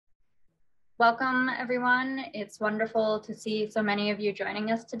Welcome, everyone. It's wonderful to see so many of you joining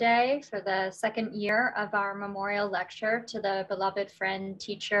us today for the second year of our memorial lecture to the beloved friend,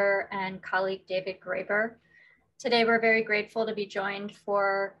 teacher, and colleague David Graeber. Today, we're very grateful to be joined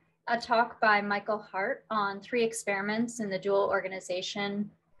for a talk by Michael Hardt on 3 experiments in the dual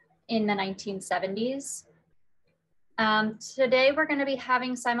organization in the 1970s. Today, we're going to be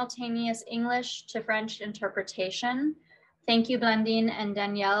having simultaneous English to French interpretation. Thank you, Blandine and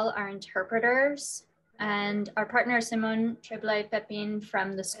Danielle, our interpreters, and our partner, Simone Tremblay-Pepin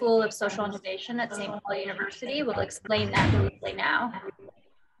from the School of Social Innovation at St. Paul University will explain that briefly now.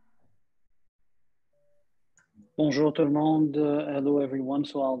 Bonjour tout le monde. Hello, everyone.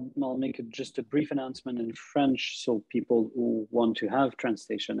 So I'll make just a brief announcement in French so people who want to have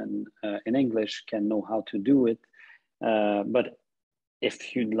translation in English can know how to do it. But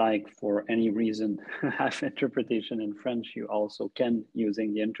if you'd like, for any reason, have interpretation in French, you also can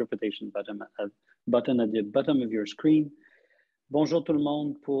using the interpretation button at the bottom of your screen. Bonjour tout le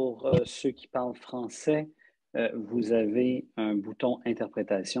monde. Pour ceux qui parlent français, vous avez un bouton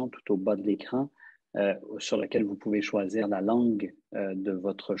interprétation tout au bas de l'écran sur lequel vous pouvez choisir la langue de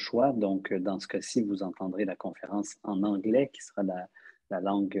votre choix. Donc, dans ce cas-ci, vous entendrez la conférence en anglais, qui sera la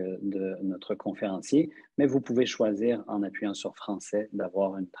langue de notre conférencier, mais vous pouvez choisir, en appuyant sur français,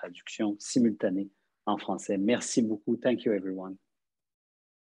 d'avoir une traduction simultanée en français. Merci beaucoup. Thank you, everyone.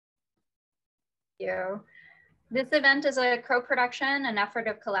 Thank you. This event is a co-production, an effort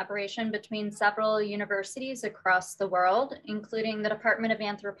of collaboration between several universities across the world, including the Department of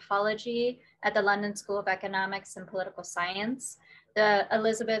Anthropology at the London School of Economics and Political Science, the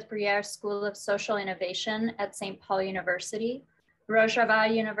Elizabeth Briere School of Social Innovation at St. Paul University,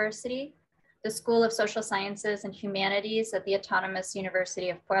 Rojava University, the School of Social Sciences and Humanities at the Autonomous University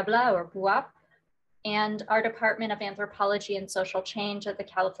of Puebla, or BUAP, and our Department of Anthropology and Social Change at the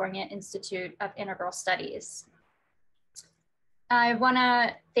California Institute of Integral Studies. I want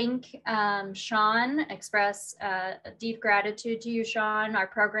to thank Sean, express a deep gratitude to you, Sean, our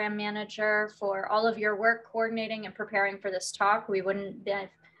program manager, for all of your work coordinating and preparing for this talk. We wouldn't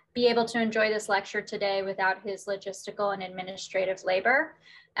be able to enjoy this lecture today without his logistical and administrative labor.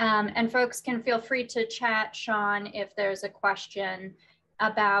 And folks can feel free to chat Sean if there's a question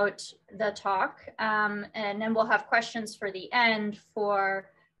about the talk. And then we'll have questions for the end for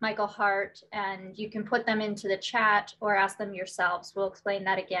Michael Hardt, and you can put them into the chat or ask them yourselves. We'll explain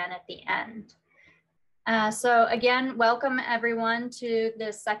that again at the end. So again, welcome everyone to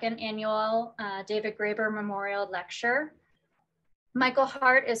this second annual David Graeber Memorial Lecture. Michael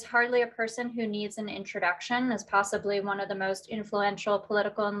Hardt is hardly a person who needs an introduction, as possibly one of the most influential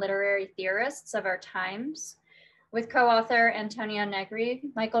political and literary theorists of our times. With co-author Antonio Negri,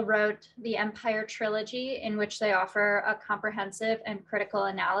 Michael wrote the Empire Trilogy, in which they offer a comprehensive and critical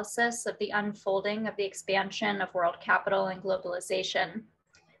analysis of the unfolding of the expansion of world capital and globalization.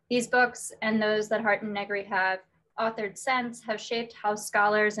 These books, and those that Hardt and Negri have authored since, have shaped how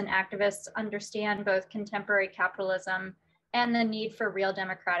scholars and activists understand both contemporary capitalism and the need for real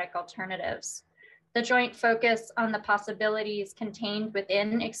democratic alternatives. The joint focus on the possibilities contained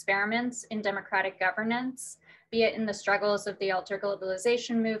within experiments in democratic governance, be it in the struggles of the Alter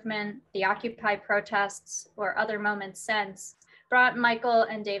Globalization movement, the Occupy protests, or other moments since, brought Michael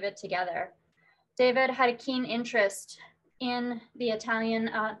and David together. David had a keen interest in the Italian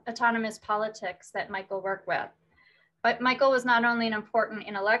autonomous politics that Michael worked with. But Michael was not only an important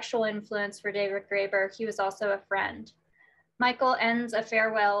intellectual influence for David Graeber, he was also a friend. Michael ends a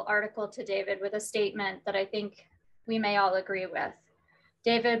farewell article to David with a statement that I think we may all agree with.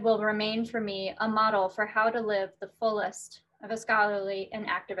 David will remain for me a model for how to live the fullest of a scholarly and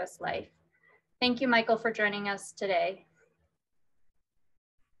activist life. Thank you, Michael, for joining us today.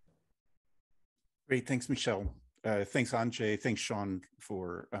 Great, thanks, Michelle. Thanks, Anjay. Thanks, Sean,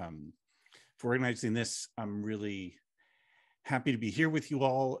 for organizing this. I'm really happy to be here with you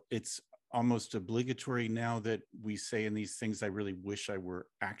all. It's almost obligatory now that we say in these things, I really wish I were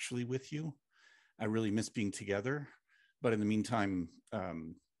actually with you. I really miss being together. But in the meantime,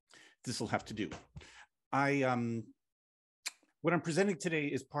 this will have to do. What I'm presenting today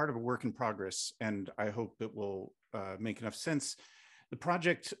is part of a work in progress, and I hope it will make enough sense. The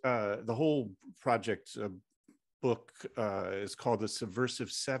project, the whole project book is called The Subversive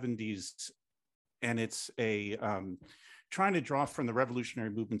 70s, and it's a trying to draw from the revolutionary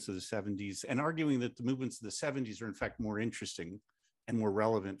movements of the 70s and arguing that the movements of the 70s are in fact more interesting and more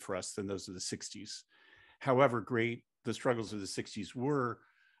relevant for us than those of the 60s. However great the struggles of the 60s were,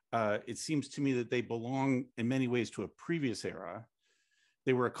 it seems to me that they belong in many ways to a previous era.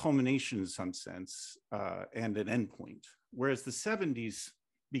 They were a culmination in some sense and an endpoint, whereas the 70s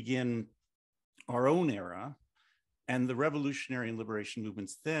begin our own era and the revolutionary and liberation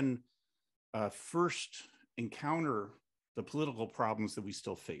movements then first encounter the political problems that we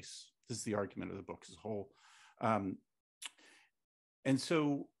still face. This is the argument of the book as a whole. And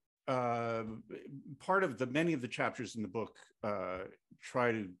so part of many of the chapters in the book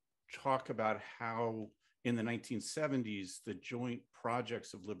try to talk about how in the 1970s, the joint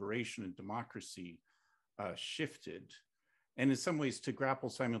projects of liberation and democracy shifted, and in some ways to grapple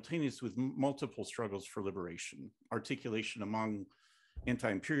simultaneously with multiple struggles for liberation, articulation among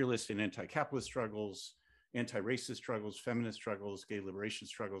anti-imperialist and anti-capitalist struggles, anti-racist struggles, feminist struggles, gay liberation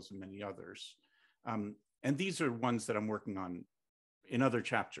struggles, and many others. And these are ones that I'm working on in other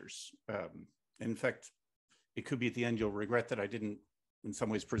chapters. In fact, it could be at the end, you'll regret that I didn't in some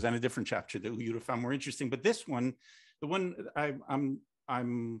ways present a different chapter that you'd have found more interesting. But this one, the one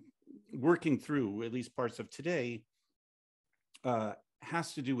I'm working through, at least parts of today,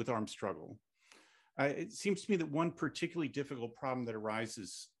 has to do with armed struggle. It seems to me that one particularly difficult problem that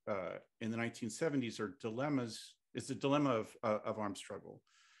arises in the 1970s is the dilemma of armed struggle.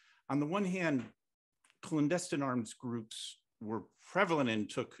 On the one hand, clandestine arms groups were prevalent and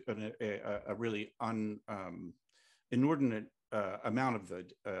took a really inordinate amount of the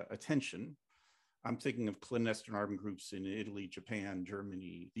attention. I'm thinking of clandestine armed groups in Italy, Japan,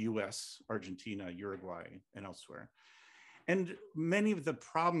 Germany, the US, Argentina, Uruguay, and elsewhere. And many of the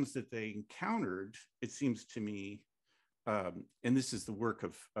problems that they encountered, it seems to me, and this is the work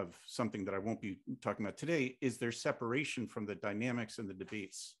of something that I won't be talking about today, is their separation from the dynamics and the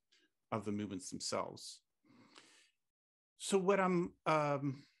debates of the movements themselves. So what I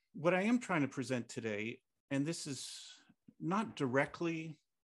am trying to present today, and this is not directly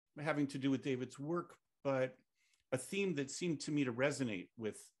having to do with David's work, but a theme that seemed to me to resonate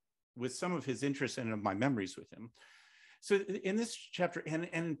with some of his interests and of my memories with him. So in this chapter, and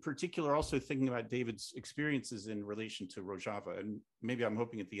in particular, also thinking about David's experiences in relation to Rojava, and maybe I'm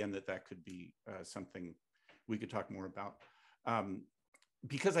hoping at the end that could be something we could talk more about.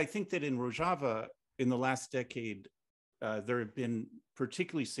 Because I think that in Rojava, in the last decade, there have been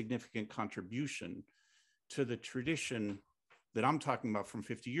particularly significant contribution to the tradition that I'm talking about from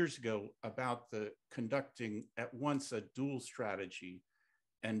 50 years ago about the conducting at once a dual strategy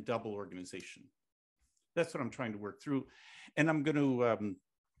and double organization. That's what I'm trying to work through. And I'm going to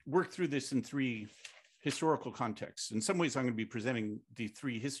work through this in three historical contexts. In some ways, I'm going to be presenting the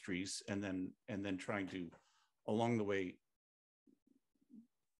three histories and then trying to, along the way,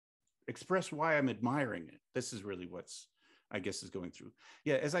 express why I'm admiring it. This is really what's, I guess, is going through.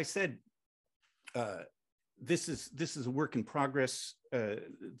 Yeah, as I said, this is a work in progress.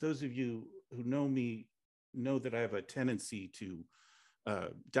 Those of you who know me know that I have a tendency to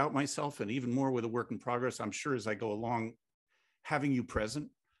doubt myself, and even more with a work in progress. I'm sure as I go along, having you present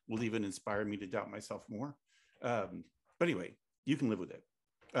will even inspire me to doubt myself more. But anyway, you can live with it.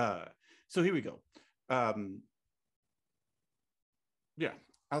 So here we go. Yeah,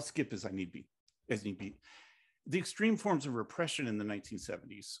 I'll skip as need be. The extreme forms of repression in the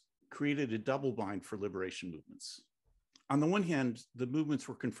 1970s created a double bind for liberation movements. On the one hand, the movements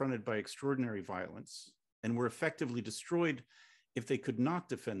were confronted by extraordinary violence and were effectively destroyed if they could not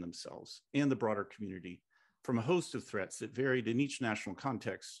defend themselves and the broader community from a host of threats that varied in each national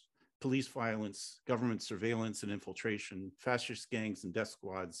context: police violence, government surveillance and infiltration, fascist gangs and death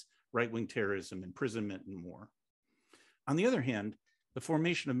squads, right-wing terrorism, imprisonment, and more. On the other hand, the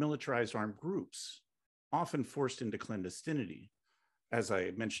formation of militarized armed groups, often forced into clandestinity, as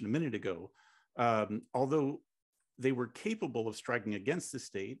I mentioned a minute ago, although they were capable of striking against the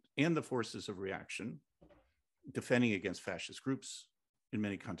state and the forces of reaction, defending against fascist groups in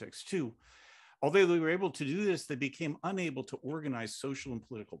many contexts too. Although they were able to do this, they became unable to organize social and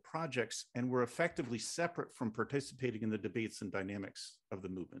political projects and were effectively separate from participating in the debates and dynamics of the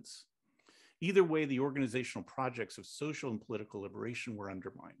movements. Either way, the organizational projects of social and political liberation were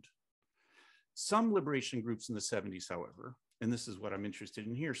undermined. Some liberation groups in the 70s, however, and this is what I'm interested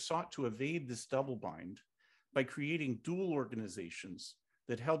in here, sought to evade this double bind by creating dual organizations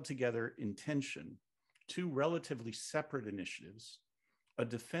that held together in tension two relatively separate initiatives: a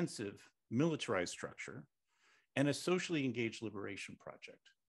defensive militarized structure and a socially engaged liberation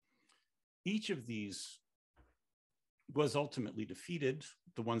project. Each of these was ultimately defeated,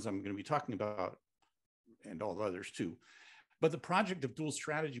 the ones I'm going to be talking about, and all the others too. But the project of dual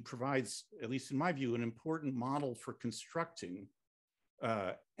strategy provides, at least in my view, an important model for constructing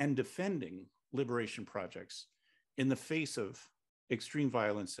and defending liberation projects in the face of extreme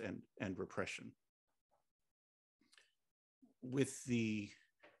violence and repression. With the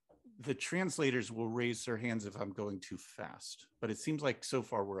translators will raise their hands if I'm going too fast, but it seems like so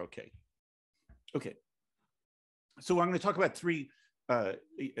far we're okay. Okay, so I'm going to talk about three,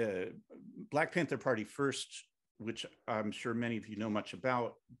 Black Panther Party first, which I'm sure many of you know much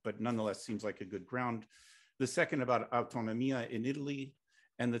about, but nonetheless seems like a good ground. The second about Autonomia in Italy,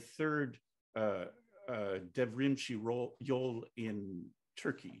 and the third, Devrimci Yol in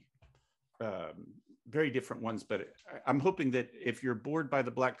Turkey. Very different ones, but I'm hoping that if you're bored by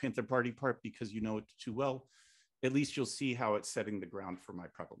the Black Panther Party part because you know it too well, at least you'll see how it's setting the ground for my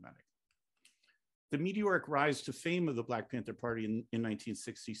problematic. The meteoric rise to fame of the Black Panther Party in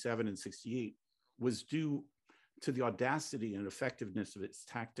 1967 and 68 was due to the audacity and effectiveness of its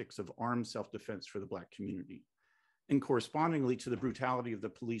tactics of armed self-defense for the Black community, and correspondingly to the brutality of the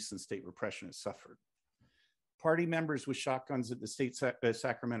police and state repression it suffered. Party members with shotguns at the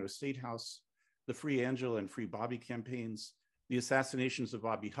Sacramento State House, the Free Angela and Free Bobby campaigns, the assassinations of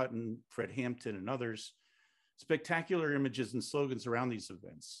Bobby Hutton, Fred Hampton, and others, spectacular images and slogans around these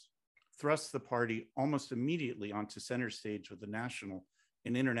events thrust the party almost immediately onto center stage with the national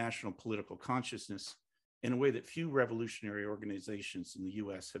and international political consciousness in a way that few revolutionary organizations in the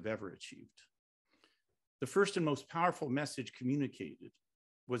US have ever achieved. The first and most powerful message communicated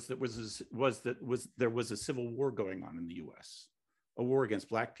was that there was a civil war going on in the US, a war against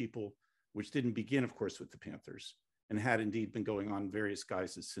Black people, which didn't begin, of course, with the Panthers, and had indeed been going on in various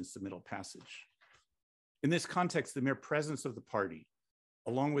guises since the Middle Passage. In this context, the mere presence of the party,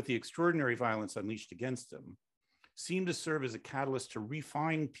 along with the extraordinary violence unleashed against them, seemed to serve as a catalyst to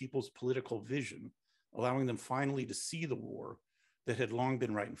refine people's political vision, allowing them finally to see the war that had long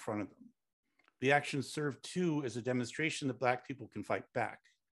been right in front of them. The action served too as a demonstration that Black people can fight back.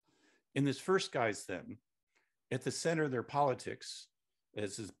 In this first guise then, at the center of their politics,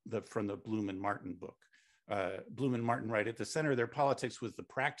 as is from the Bloom and Martin book, Bloom and Martin write, at the center of their politics was the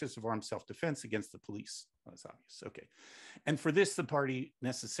practice of armed self-defense against the police. Oh, that's obvious, okay. And for this, the party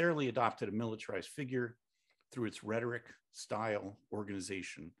necessarily adopted a militarized figure through its rhetoric, style,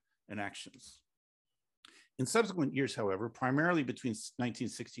 organization, and actions. In subsequent years, however, primarily between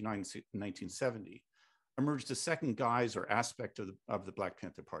 1969 and 1970, emerged a second guise or aspect of the Black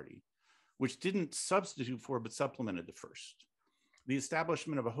Panther Party, which didn't substitute for but supplemented the first. The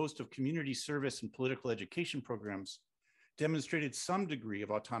establishment of a host of community service and political education programs demonstrated some degree of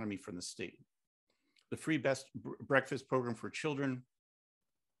autonomy from the state. The free breakfast program for children,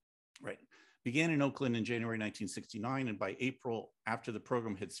 began in Oakland in January 1969, and by April, after the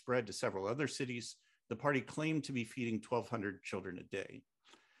program had spread to several other cities, the party claimed to be feeding 1,200 children a day.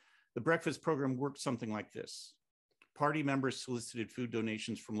 The breakfast program worked something like this. Party members solicited food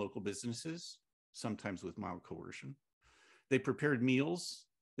donations from local businesses, sometimes with mild coercion. They prepared meals.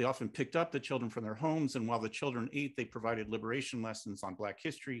 They often picked up the children from their homes, and while the children ate, they provided liberation lessons on Black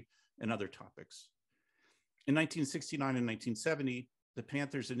history and other topics. In 1969 and 1970, the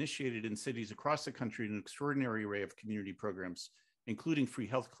Panthers initiated in cities across the country an extraordinary array of community programs, including free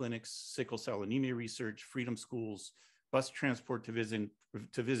health clinics, sickle cell anemia research, freedom schools, bus transport to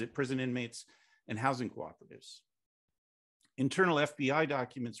visit prison inmates, and housing cooperatives. Internal FBI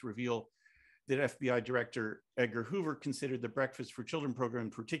documents reveal that FBI Director Edgar Hoover considered the Breakfast for Children program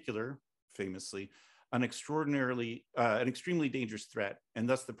in particular, famously, an extremely dangerous threat, and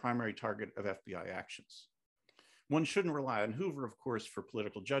thus the primary target of FBI actions. One shouldn't rely on Hoover, of course, for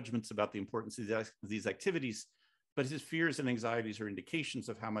political judgments about the importance of these activities, but his fears and anxieties are indications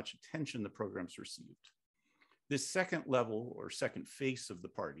of how much attention the programs received. This second level, or second face of the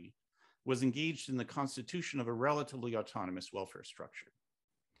party, was engaged in the constitution of a relatively autonomous welfare structure.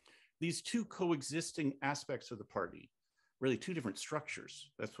 These two coexisting aspects of the party, really two different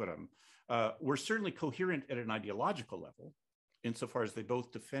structures, that's what were certainly coherent at an ideological level, insofar as they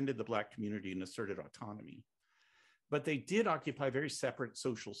both defended the Black community and asserted autonomy. But they did occupy very separate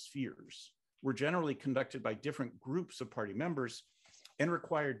social spheres, were generally conducted by different groups of party members, and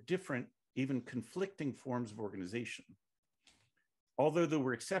required different, even conflicting forms of organization. Although there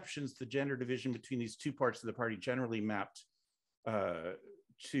were exceptions, the gender division between these two parts of the party generally mapped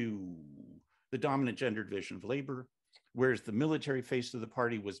to the dominant gender division of labor, whereas the military face of the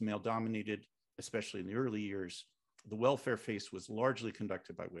party was male-dominated, especially in the early years. The welfare face was largely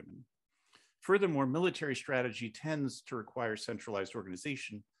conducted by women. Furthermore, military strategy tends to require centralized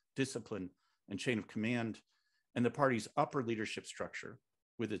organization, discipline, and chain of command, and the party's upper leadership structure,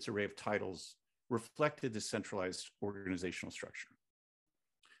 with its array of titles, reflected this centralized organizational structure.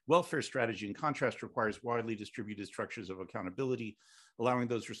 Welfare strategy, in contrast, requires widely distributed structures of accountability, allowing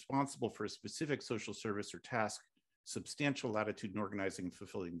those responsible for a specific social service or task substantial latitude in organizing and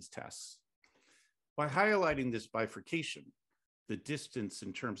fulfilling these tasks. By highlighting this bifurcation, the distance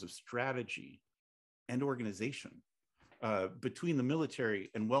in terms of strategy and organization between the military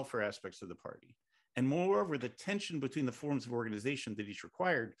and welfare aspects of the party, And moreover, the tension between the forms of organization that each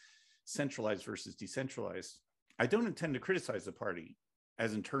required, centralized versus decentralized. I don't intend to criticize the party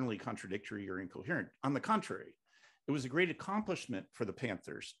as internally contradictory or incoherent. On the contrary, it was a great accomplishment for the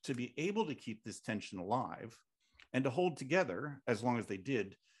Panthers to be able to keep this tension alive and to hold together, as long as they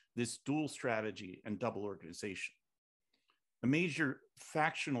did, this dual strategy and double organization. A major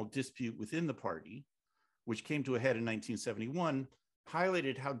factional dispute within the party, which came to a head in 1971,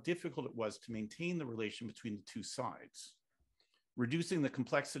 highlighted how difficult it was to maintain the relation between the two sides. Reducing the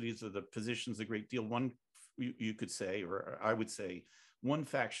complexities of the positions a great deal, you could say, or I would say, one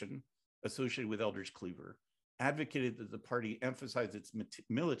faction associated with Eldridge Cleaver advocated that the party emphasize its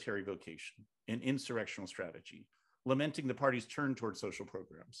military vocation and insurrectional strategy, lamenting the party's turn toward social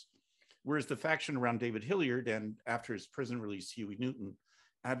programs. Whereas the faction around David Hilliard and after his prison release, Huey Newton,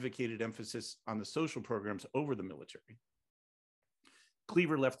 advocated emphasis on the social programs over the military.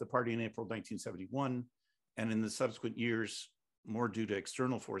 Cleaver left the party in April 1971, and in the subsequent years, more due to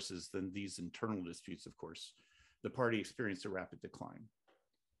external forces than these internal disputes, of course, the party experienced a rapid decline.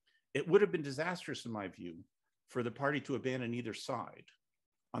 It would have been disastrous, in my view, for the party to abandon either side.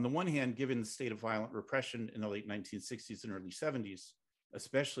 On the one hand, given the state of violent repression in the late 1960s and early 70s,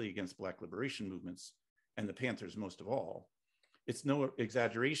 especially against Black liberation movements, and the Panthers most of all, it's no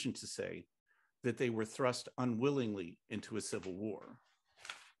exaggeration to say that they were thrust unwillingly into a civil war.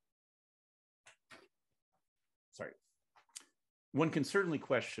 Sorry. One can certainly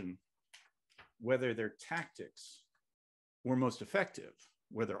question whether their tactics were most effective,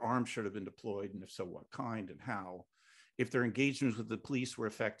 whether arms should have been deployed, and if so, what kind and how, if their engagements with the police were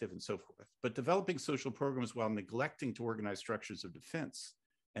effective and so forth. But developing social programs while neglecting to organize structures of defense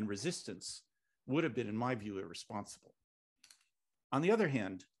and resistance would have been, in my view, irresponsible. On the other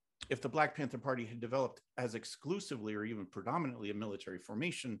hand, if the Black Panther Party had developed as exclusively or even predominantly a military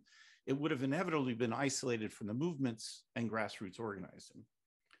formation, it would have inevitably been isolated from the movements and grassroots organizing.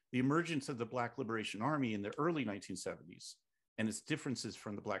 The emergence of the Black Liberation Army in the early 1970s and its differences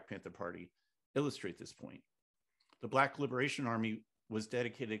from the Black Panther Party illustrate this point. The Black Liberation Army was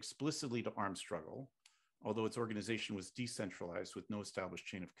dedicated explicitly to armed struggle, although its organization was decentralized with no established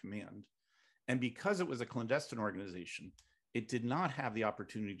chain of command. And because it was a clandestine organization, it did not have the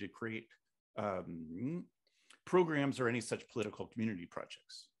opportunity to create programs or any such political community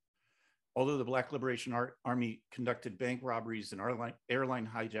projects. Although the Black Liberation Army conducted bank robberies and airline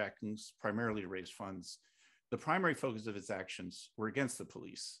hijackings primarily to raise funds, the primary focus of its actions were against the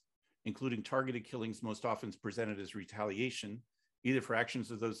police, including targeted killings most often presented as retaliation, either for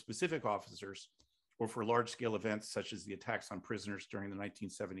actions of those specific officers or for large-scale events such as the attacks on prisoners during the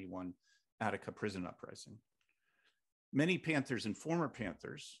 1971 Attica prison uprising. Many Panthers and former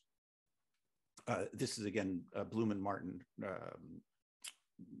Panthers, this is again, Bloom and Martin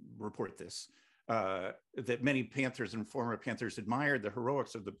report this, that many Panthers and former Panthers admired the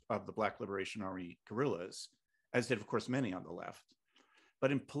heroics of the Black Liberation Army guerrillas, as did of course many on the left.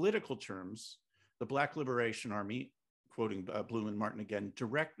 But in political terms, the Black Liberation Army, quoting Bloom and Martin again,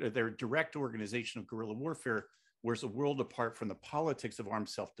 their direct organization of guerrilla warfare was a world apart from the politics of armed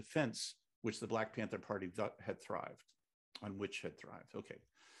self-defense, which the Black Panther Party had thrived. Okay.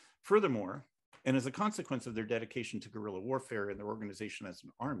 Furthermore, and as a consequence of their dedication to guerrilla warfare and their organization as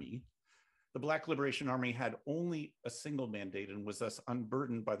an army, the Black Liberation Army had only a single mandate and was thus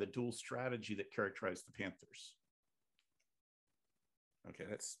unburdened by the dual strategy that characterized the Panthers. Okay,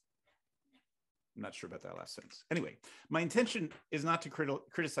 I'm not sure about that last sentence. Anyway, my intention is not to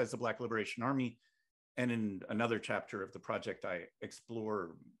criticize the Black Liberation Army, and in another chapter of the project, I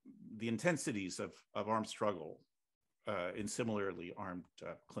explore the intensities of armed struggle in similarly armed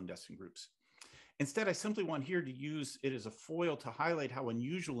clandestine groups. Instead, I simply want here to use it as a foil to highlight how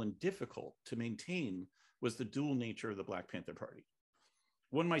unusual and difficult to maintain was the dual nature of the Black Panther Party.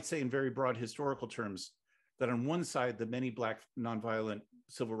 One might say in very broad historical terms that on one side, the many Black nonviolent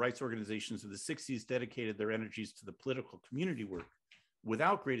civil rights organizations of the 60s dedicated their energies to the political community work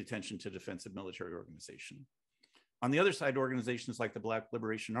without great attention to defensive military organization. On the other side, organizations like the Black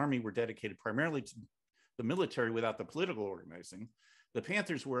Liberation Army were dedicated primarily to the military without the political organizing. The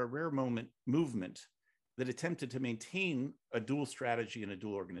Panthers were a rare movement that attempted to maintain a dual strategy and a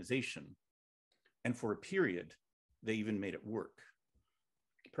dual organization. And for a period, they even made it work.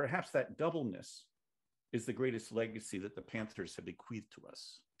 Perhaps that doubleness is the greatest legacy that the Panthers have bequeathed to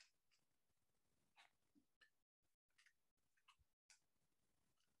us.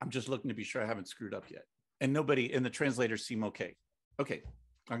 I'm just looking to be sure I haven't screwed up yet. And nobody, and the translators seem okay. Okay,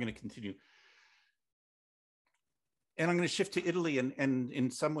 I'm going to continue. And I'm going to shift to Italy and in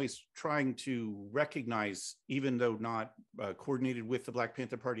some ways trying to recognize, even though not coordinated with the Black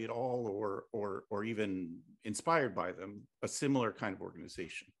Panther Party at all or even inspired by them, a similar kind of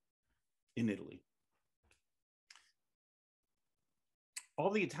organization in Italy.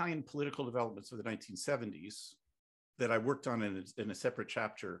 All the Italian political developments of the 1970s that I worked on in a separate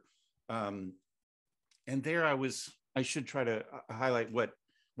chapter, and there I should try to highlight what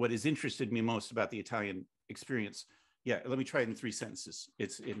has interested me most about the Italian experience. Yeah, let me try it in 3 sentences.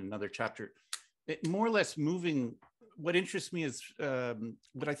 It's in another chapter. More or less moving, what interests me is,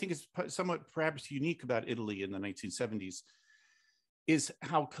 what I think is somewhat perhaps unique about Italy in the 1970s is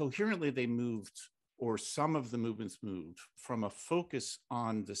how coherently they moved, or some of the movements moved, from a focus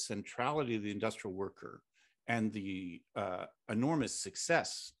on the centrality of the industrial worker and the enormous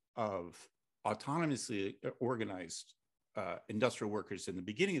success of autonomously organized industrial workers in the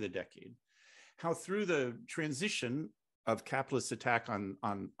beginning of the decade, how through the transition of capitalist attack on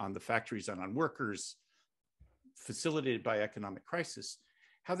the factories and on workers, facilitated by economic crisis,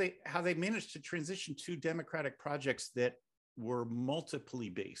 how they managed to transition to democratic projects that were multiply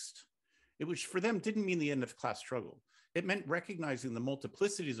based, which for them didn't mean the end of class struggle. It meant recognizing the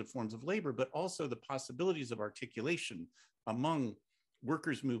multiplicities of forms of labor, but also the possibilities of articulation among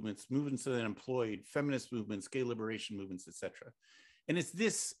workers' movements, movements of the unemployed, feminist movements, gay liberation movements, etc. And it's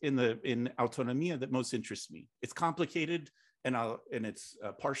this in Autonomia that most interests me. It's complicated and it's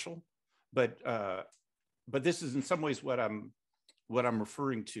partial, but this is in some ways what I'm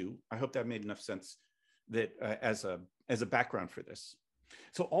referring to. I hope that made enough sense that as a background for this.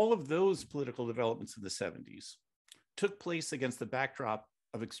 So all of those political developments in the 70s took place against the backdrop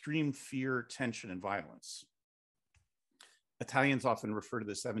of extreme fear, tension, and violence. Italians often refer to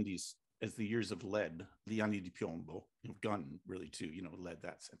the 70s as the years of lead, gli anni di piombo, gun really too, lead,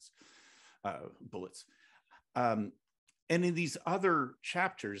 that sense, bullets. And in these other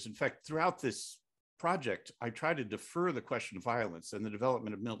chapters, in fact, throughout this project, I try to defer the question of violence and the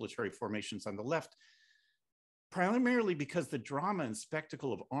development of military formations on the left, primarily because the drama and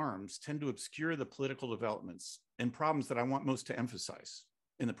spectacle of arms tend to obscure the political developments and problems that I want most to emphasize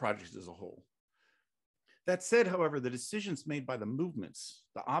in the project as a whole. That said, however, the decisions made by the movements,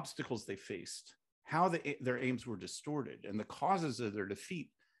 the obstacles they faced, how their aims were distorted, and the causes of their defeat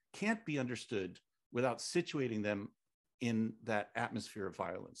can't be understood without situating them in that atmosphere of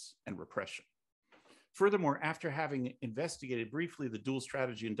violence and repression. Furthermore, after having investigated briefly the dual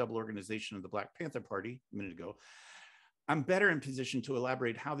strategy and double organization of the Black Panther Party a minute ago, I'm better in position to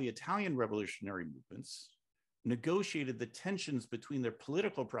elaborate how the Italian revolutionary movements negotiated the tensions between their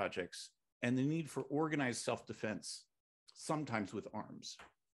political projects and the need for organized self-defense, sometimes with arms.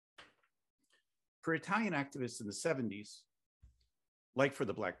 For Italian activists in the 70s, like for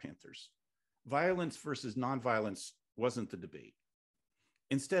the Black Panthers, violence versus nonviolence wasn't the debate.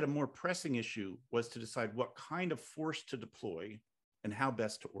 Instead, a more pressing issue was to decide what kind of force to deploy and how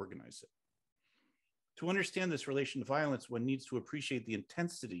best to organize it. To understand this relation to violence, one needs to appreciate the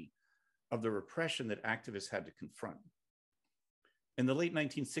intensity of the repression that activists had to confront. In the late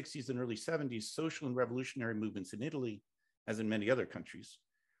 1960s and early 70s, social and revolutionary movements in Italy, as in many other countries,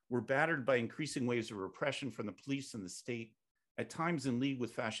 were battered by increasing waves of repression from the police and the state, at times in league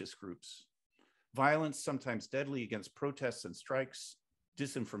with fascist groups. Violence, sometimes deadly, against protests and strikes,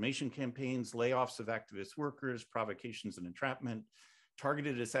 disinformation campaigns, layoffs of activist workers, provocations and entrapment,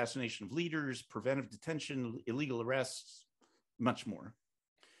 targeted assassination of leaders, preventive detention, illegal arrests, much more.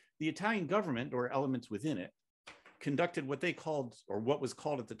 The Italian government, or elements within it, conducted what they called, or what was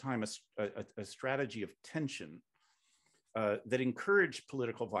called at the time, a strategy of tension that encouraged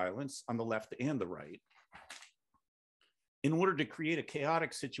political violence on the left and the right in order to create a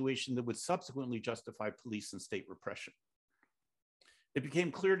chaotic situation that would subsequently justify police and state repression. It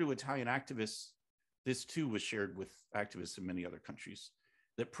became clear to Italian activists, this too was shared with activists in many other countries,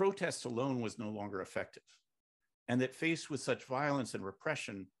 that protest alone was no longer effective, and that faced with such violence and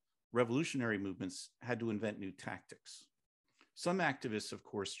repression, revolutionary movements had to invent new tactics. Some activists, of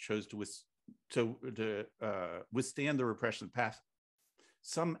course, chose to withstand the repression path.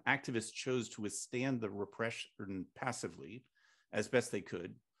 Some activists chose to withstand the repression passively as best they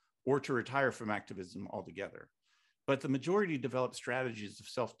could, or to retire from activism altogether. But the majority developed strategies of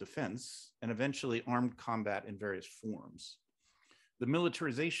self-defense and eventually armed combat in various forms. The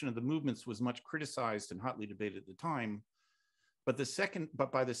militarization of the movements was much criticized and hotly debated at the time, but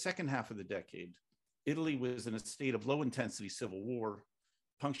by the second half of the decade, Italy was in a state of low intensity civil war,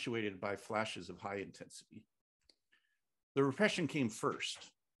 punctuated by flashes of high intensity. The repression came first.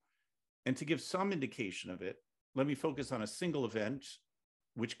 And to give some indication of it, let me focus on a single event,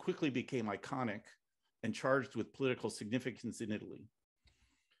 which quickly became iconic and charged with political significance in Italy.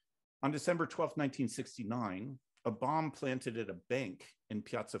 On December 12, 1969, a bomb planted at a bank in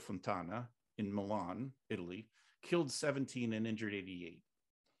Piazza Fontana in Milan, Italy, killed 17 and injured 88.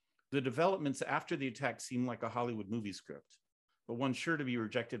 The developments after the attack seemed like a Hollywood movie script, but one sure to be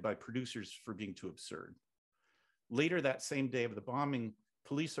rejected by producers for being too absurd. Later that same day of the bombing,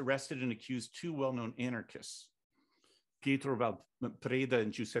 police arrested and accused two well-known anarchists, Pietro Valpreda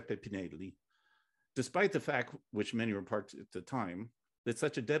and Giuseppe Pinelli, despite the fact, which many reported at the time, that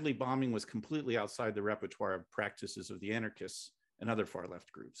such a deadly bombing was completely outside the repertoire of practices of the anarchists and other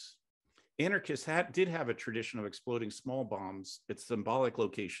far-left groups. Anarchists did have a tradition of exploding small bombs at symbolic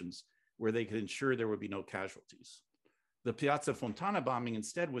locations where they could ensure there would be no casualties. The Piazza Fontana bombing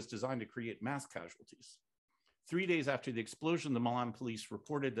instead was designed to create mass casualties. 3 days after the explosion, the Milan police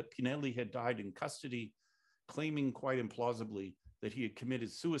reported that Pinelli had died in custody, claiming quite implausibly that he had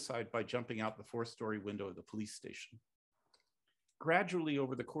committed suicide by jumping out the fourth-story window of the police station. Gradually,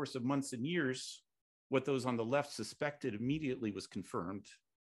 over the course of months and years, what those on the left suspected immediately was confirmed.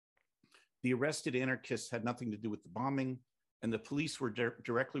 The arrested anarchists had nothing to do with the bombing, and the police were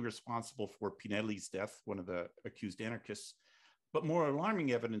directly responsible for Pinelli's death, one of the accused anarchists. But more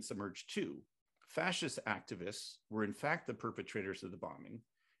alarming evidence emerged too. Fascist activists were in fact the perpetrators of the bombing,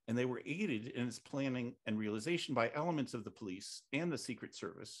 and they were aided in its planning and realization by elements of the police and the Secret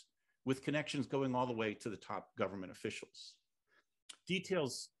Service, with connections going all the way to the top government officials.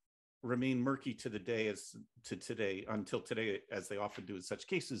 Details remain murky to the day until today, as they often do in such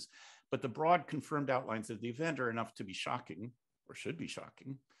cases, but the broad confirmed outlines of the event are enough to be shocking, or should be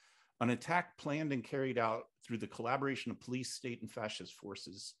shocking. An attack planned and carried out through the collaboration of police, state, and fascist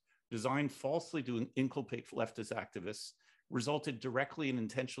forces, designed falsely to inculpate leftist activists, resulted directly and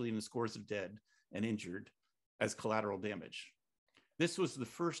intentionally in the scores of dead and injured as collateral damage. This was the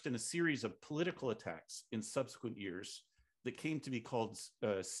first in a series of political attacks in subsequent years that came to be called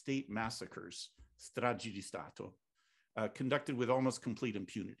state massacres, stragi di Stato, conducted with almost complete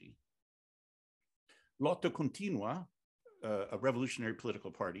impunity. Lotta Continua, a revolutionary political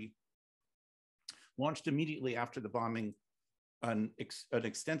party, launched immediately after the bombing an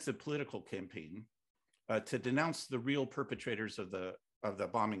extensive political campaign to denounce the real perpetrators of the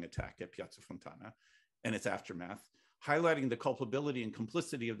bombing attack at Piazza Fontana and its aftermath, highlighting the culpability and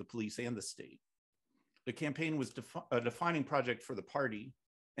complicity of the police and the state. The campaign was a defining project for the party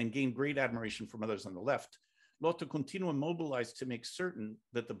and gained great admiration from others on the left. Lotta Continua mobilized to make certain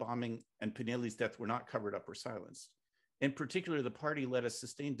that the bombing and Pinelli's death were not covered up or silenced. In particular, the party led a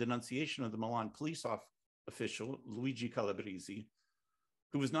sustained denunciation of the Milan police official, Luigi Calabresi,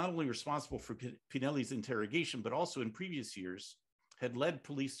 who was not only responsible for Pinelli's interrogation, but also in previous years had led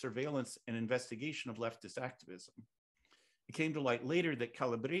police surveillance and investigation of leftist activism. It came to light later that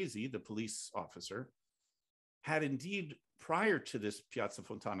Calabresi, the police officer, had indeed, prior to this Piazza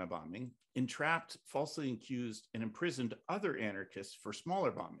Fontana bombing, entrapped, falsely accused, and imprisoned other anarchists for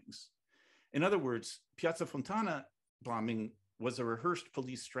smaller bombings. In other words, Piazza Fontana bombing was a rehearsed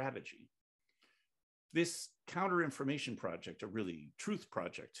police strategy. This counter-information project, a really truth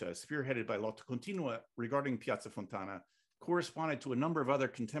project, spearheaded by Lotta Continua regarding Piazza Fontana, corresponded to a number of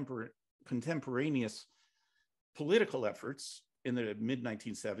other contemporaneous political efforts in the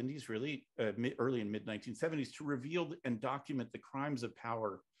mid-1970s, really, early and mid-1970s, to reveal and document the crimes of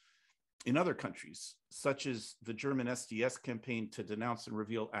power in other countries, such as the German SDS campaign to denounce and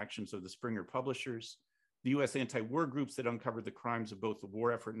reveal actions of the Springer publishers, the US anti-war groups that uncovered the crimes of both the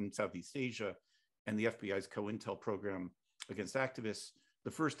war effort in Southeast Asia and the FBI's COINTEL program against activists, the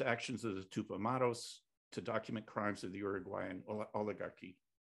first actions of the Tupamaros to document crimes of the Uruguayan oligarchy.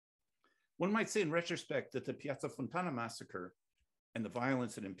 One might say in retrospect that the Piazza Fontana massacre and the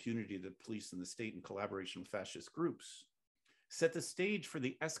violence and impunity of the police and the state in collaboration with fascist groups set the stage for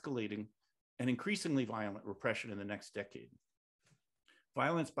the escalating and increasingly violent repression in the next decade.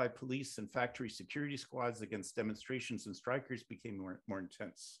 Violence by police and factory security squads against demonstrations and strikers became more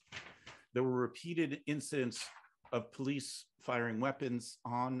intense. There were repeated incidents of police firing weapons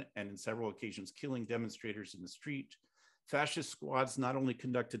on and in several occasions killing demonstrators in the street. Fascist squads not only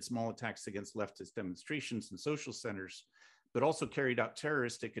conducted small attacks against leftist demonstrations and social centers, but also carried out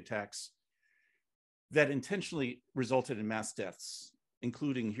terroristic attacks that intentionally resulted in mass deaths,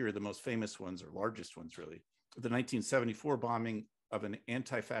 including here the most famous ones, or largest ones really, the 1974 bombing of an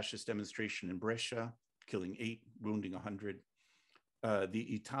anti-fascist demonstration in Brescia, killing 8, wounding 100.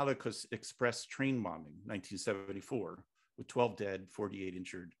 The Italicus Express train bombing, 1974, with 12 dead, 48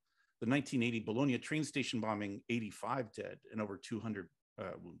 injured. The 1980 Bologna train station bombing, 85 dead and over 200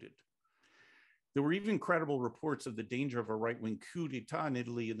 wounded. There were even credible reports of the danger of a right-wing coup d'etat in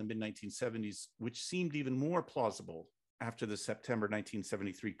Italy in the mid-1970s, which seemed even more plausible after the September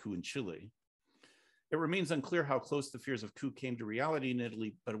 1973 coup in Chile. It remains unclear how close the fears of coup came to reality in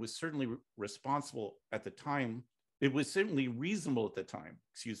Italy, but it was certainly responsible at the time. It was certainly reasonable at the time,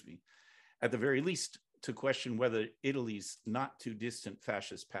 at the very least, to question whether Italy's not too distant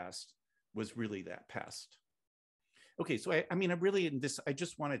fascist past was really that past. Okay, so I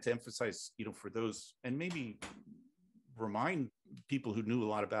just wanted to emphasize, for those, and maybe remind people who knew a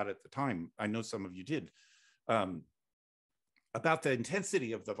lot about it at the time, I know some of you did, about the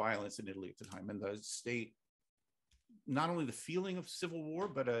intensity of the violence in Italy at the time and the state, not only the feeling of civil war,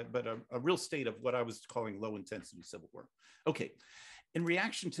 but a real state of what I was calling low intensity civil war. Okay, in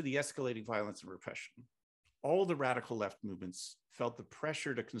reaction to the escalating violence and repression, all the radical left movements felt the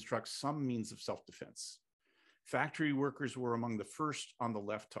pressure to construct some means of self-defense. Factory workers were among the first on the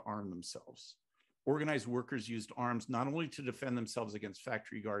left to arm themselves. Organized workers used arms not only to defend themselves against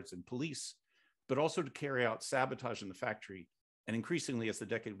factory guards and police, but also to carry out sabotage in the factory, and increasingly as the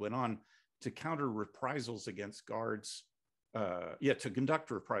decade went on, to counter reprisals against guards, to conduct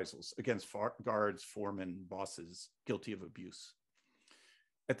reprisals against guards, foremen, bosses guilty of abuse.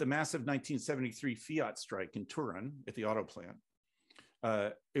 At the massive 1973 Fiat strike in Turin at the auto plant,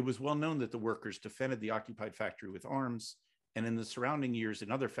 it was well known that the workers defended the occupied factory with arms, and in the surrounding years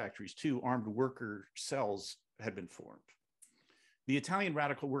in other factories too, armed worker cells had been formed. The Italian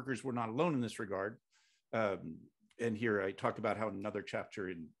radical workers were not alone in this regard. And here I talk about how in another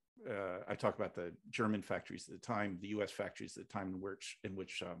chapter I talk about the German factories at the time, the US factories at the time in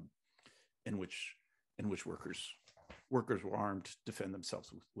which workers were armed to defend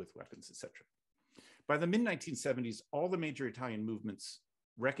themselves with weapons, etc. By the mid-1970s, all the major Italian movements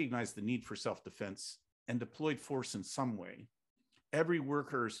recognized the need for self-defense and deployed force in some way. Every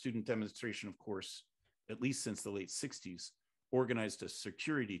worker or student demonstration, of course, at least since the late 60s, organized a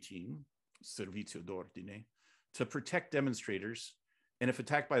security team, Servizio d'Ordine, to protect demonstrators, and if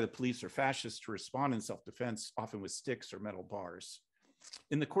attacked by the police or fascists, to respond in self-defense, often with sticks or metal bars.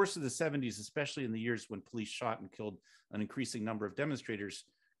 In the course of the 70s, especially in the years when police shot and killed an increasing number of demonstrators,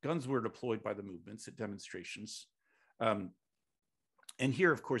 guns were deployed by the movements at demonstrations. And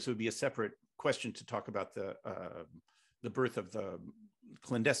here, of course, it would be a separate question to talk about the birth of the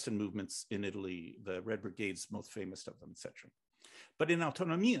clandestine movements in Italy, the Red Brigades, most famous of them, etc. But in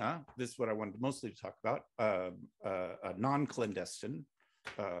Autonomia, this is what I wanted mostly to talk about, a non-clandestine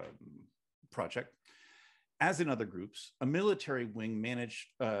project. As in other groups, a military wing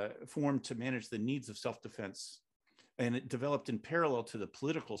formed to manage the needs of self-defense, and it developed in parallel to the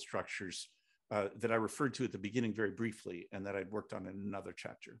political structures that I referred to at the beginning very briefly, and that I'd worked on in another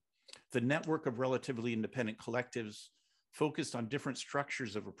chapter. The network of relatively independent collectives focusing on different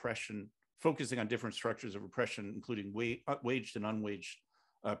structures of oppression, including waged and unwaged,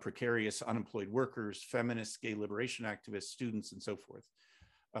 precarious, unemployed workers, feminists, gay liberation activists, students, and so forth.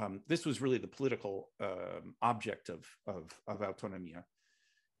 This was really the political object of Autonomia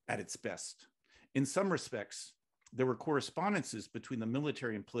at its best. In some respects, there were correspondences between the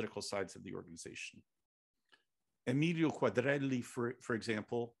military and political sides of the organization. Emilio Quadrelli, for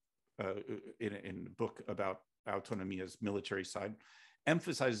example, in a book about Autonomia's military side,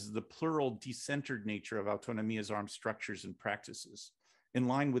 emphasizes the plural, decentered nature of Autonomia's armed structures and practices in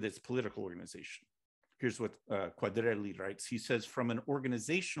line with its political organization. Here's what Quadrelli writes. He says, from an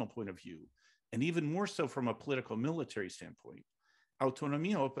organizational point of view, and even more so from a political military standpoint,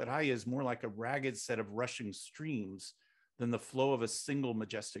 Autonomia Operaia is more like a ragged set of rushing streams than the flow of a single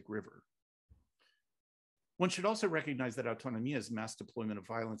majestic river. One should also recognize that Autonomia's mass deployment of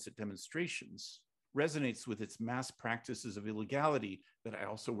violence at demonstrations resonates with its mass practices of illegality that I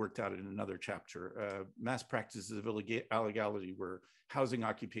also worked out in another chapter. Mass practices of illegality were housing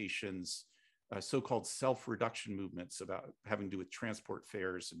occupations, so-called self-reduction movements about having to do with transport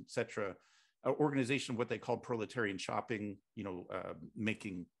fares, etc. Organization of what they called proletarian shopping,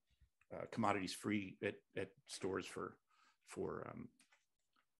 making commodities free at stores for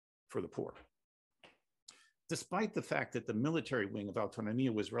the poor. Despite the fact that the military wing of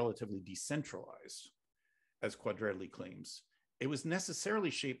Autonomia was relatively decentralized, as Quadrelli claims, it was necessarily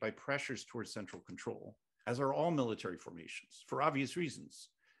shaped by pressures towards central control, as are all military formations, for obvious reasons.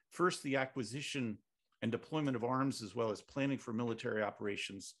 First, the acquisition and deployment of arms, as well as planning for military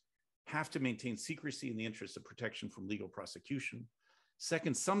operations, have to maintain secrecy in the interest of protection from legal prosecution.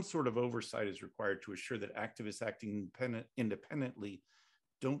 Second, some sort of oversight is required to assure that activists acting independently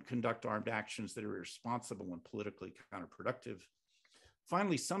don't conduct armed actions that are irresponsible and politically counterproductive.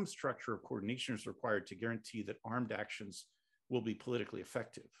 Finally, some structure of coordination is required to guarantee that armed actions will be politically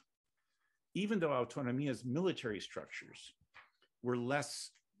effective. even though Autonomia's military structures were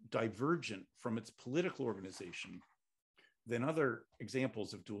less divergent from its political organization than other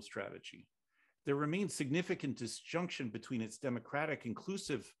examples of dual strategy, there remains significant disjunction between its democratic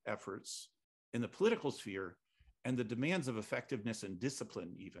inclusive efforts in the political sphere and the demands of effectiveness and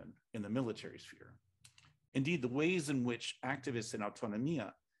discipline even in the military sphere. Indeed, the ways in which activists in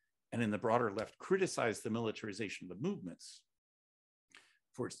Autonomia and in the broader left criticize the militarization of the movements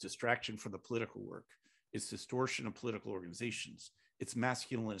for its distraction from the political work, its distortion of political organizations, its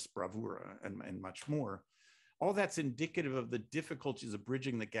masculinist bravura, and much more, all that's indicative of the difficulties of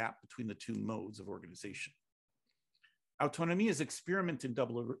bridging the gap between the two modes of organization. Autonomia's experiment in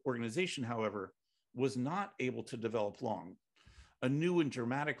double organization, however, was not able to develop long. A new and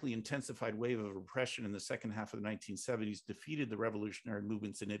dramatically intensified wave of repression in the second half of the 1970s defeated the revolutionary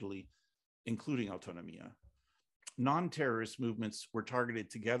movements in Italy, including Autonomia. Non-terrorist movements were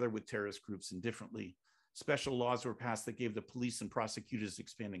targeted together with terrorist groups indifferently. Special laws were passed that gave the police and prosecutors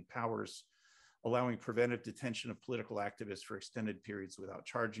expanding powers, allowing preventive detention of political activists for extended periods without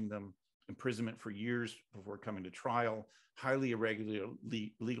charging them, imprisonment for years before coming to trial, highly irregular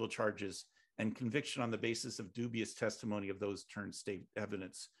legal charges, and conviction on the basis of dubious testimony of those turned state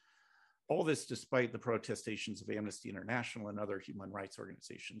evidence. All this despite the protestations of Amnesty International and other human rights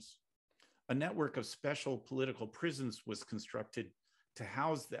organizations. A network of special political prisons was constructed to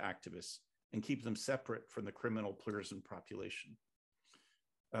house the activists and keep them separate from the criminal prison population.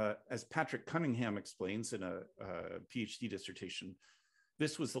 As Patrick Cunningham explains in a PhD dissertation,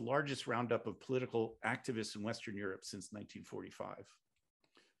 this was the largest roundup of political activists in Western Europe since 1945.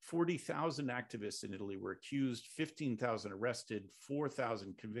 40,000 activists in Italy were accused, 15,000 arrested,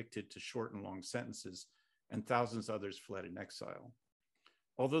 4,000 convicted to short and long sentences, and thousands others fled in exile.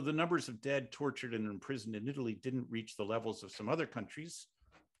 Although the numbers of dead, tortured, and imprisoned in Italy didn't reach the levels of some other countries,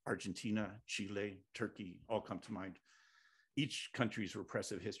 Argentina, Chile, Turkey, all come to mind, each country's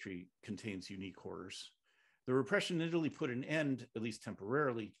repressive history contains unique horrors. The repression in Italy put an end, at least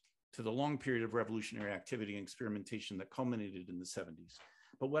temporarily, to the long period of revolutionary activity and experimentation that culminated in the 70s.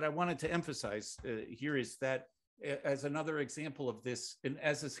 But what I wanted to emphasize here is that as another example of this, and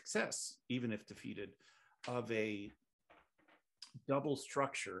as a success, even if defeated, of a double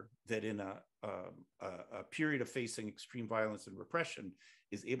structure that in a period of facing extreme violence and repression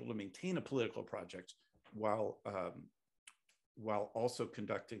is able to maintain a political project while also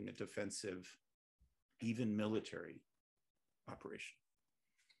conducting a defensive, even military operation.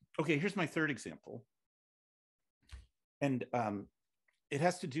 Okay, here's my third example. And it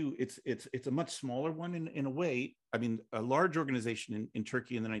has to do, it's a much smaller one in a way. I mean, a large organization in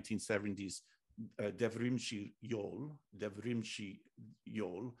Turkey in the 1970s, Devrimci Yol,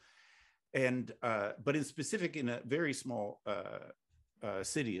 and but in specific in a very small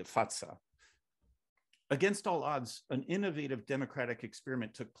city of Fatsa. Against all odds, an innovative democratic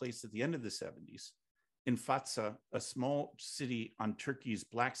experiment took place at the end of the 70s in Fatsa, a small city on Turkey's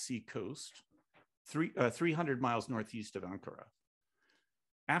Black Sea coast, 300 miles northeast of Ankara.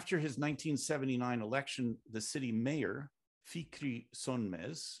 After his 1979 election, the city mayor, Fikri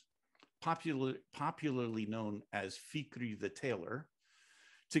Sönmez, popularly known as Fikri the Tailor,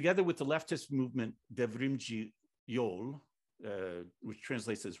 together with the leftist movement Devrimci Yol, which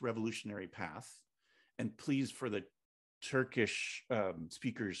translates as revolutionary path, and please, for the Turkish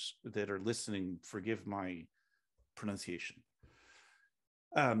speakers that are listening, forgive my pronunciation.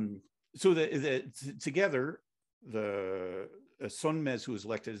 Together, the Sönmez, who was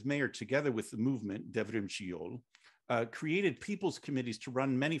elected as mayor, together with the movement, Devrimci Yol, created people's committees to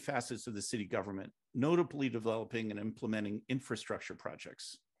run many facets of the city government, notably developing and implementing infrastructure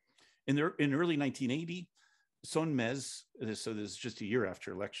projects. In early 1980, Sönmez, so this is just a year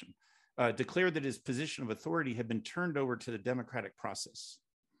after election, declared that his position of authority had been turned over to the democratic process.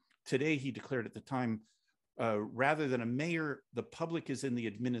 Today, he declared at the time, rather than a mayor, the public is in the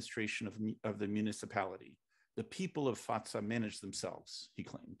administration of the municipality. The people of Fatsa manage themselves, he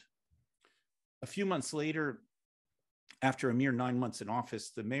claimed. A few months later, after a mere 9 months in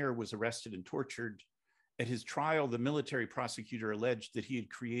office, the mayor was arrested and tortured. At his trial, the military prosecutor alleged that he had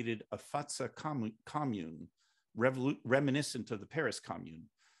created a Fatsa commune, reminiscent of the Paris Commune,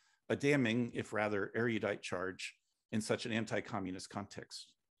 a damning, if rather erudite charge in such an anti-communist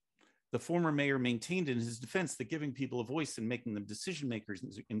context. The former mayor maintained in his defense that giving people a voice and making them decision makers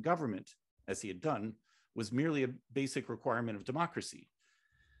in government, as he had done, was merely a basic requirement of democracy.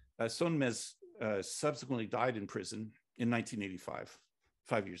 Sönmez subsequently died in prison in 1985,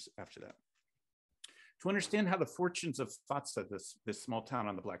 5 years after that. To understand how the fortunes of Fatsa, this small town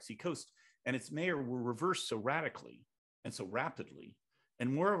on the Black Sea coast, and its mayor were reversed so radically and so rapidly,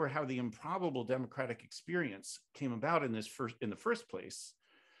 and moreover, how the improbable democratic experience came about in the first place,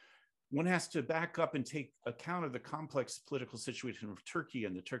 one has to back up and take account of the complex political situation of Turkey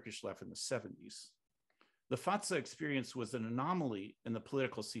and the Turkish left in the 70s. The Fatsa experience was an anomaly in the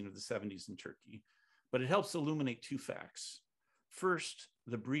political scene of the 70s in Turkey, but it helps illuminate two facts. First,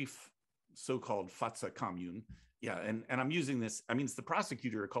 the brief so-called Fatsa commune. Yeah, and I'm using this, I mean, it's the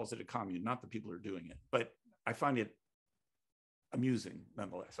prosecutor who calls it a commune, not the people who are doing it, but I find it amusing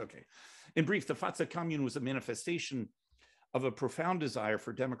nonetheless. Okay. In brief, the Fatsa commune was a manifestation of a profound desire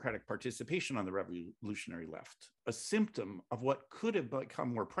for democratic participation on the revolutionary left, a symptom of what could have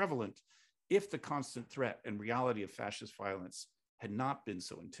become more prevalent if the constant threat and reality of fascist violence had not been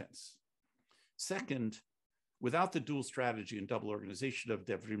so intense. Second, without the dual strategy and double organization of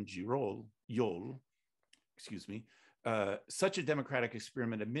Devrimci Yol, such a democratic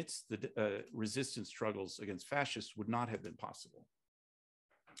experiment amidst the resistance struggles against fascists would not have been possible.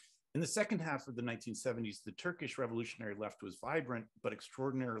 In the second half of the 1970s, the Turkish revolutionary left was vibrant, but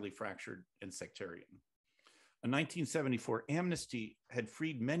extraordinarily fractured and sectarian. A 1974 amnesty had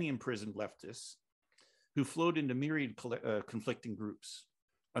freed many imprisoned leftists who flowed into myriad conflicting groups.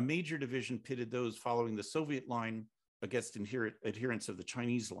 A major division pitted those following the Soviet line against adherents of the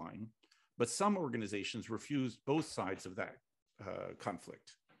Chinese line, but some organizations refused both sides of that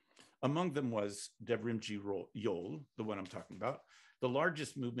conflict. Among them was Devrimci Yol, the one I'm talking about, the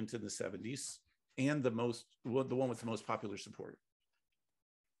largest movement in the 70s and the one with the most popular support.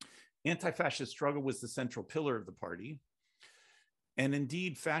 Anti-fascist struggle was the central pillar of the party. And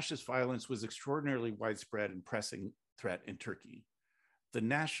indeed, fascist violence was extraordinarily widespread and pressing threat in Turkey. The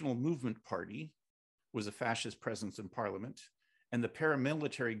National Movement Party was a fascist presence in parliament, and the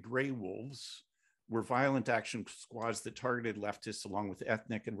paramilitary Grey Wolves were violent action squads that targeted leftists along with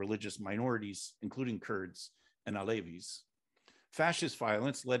ethnic and religious minorities, including Kurds and Alevis. Fascist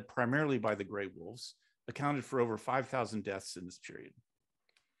violence, led primarily by the Grey Wolves, accounted for over 5,000 deaths in this period.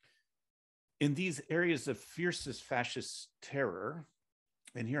 In these areas of fiercest fascist terror,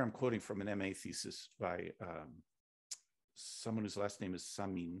 and here I'm quoting from an MA thesis by someone whose last name is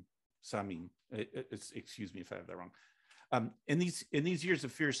Samin. Excuse me if I have that wrong. In these years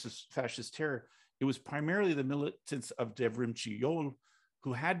of fiercest fascist terror, it was primarily the militants of Devrimci Yol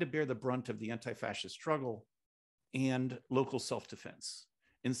who had to bear the brunt of the anti-fascist struggle and local self-defense.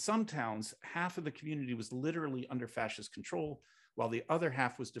 In some towns, half of the community was literally under fascist control, while the other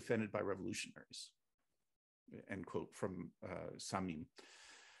half was defended by revolutionaries. End quote from Samim.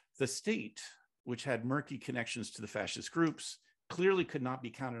 The state, which had murky connections to the fascist groups, clearly could not be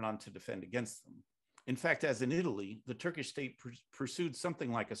counted on to defend against them. In fact, as in Italy, the Turkish state pursued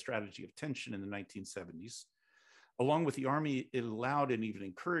something like a strategy of tension in the 1970s. Along with the army, it allowed and even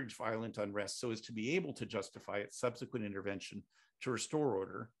encouraged violent unrest so as to be able to justify its subsequent intervention to restore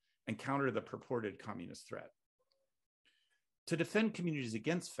order and counter the purported communist threat. To defend communities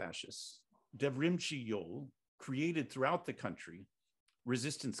against fascists, Devrimci Yol created throughout the country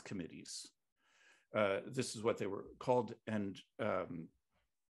resistance committees. This is what they were called. And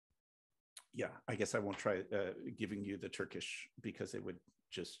yeah, I guess I won't try giving you the Turkish because it would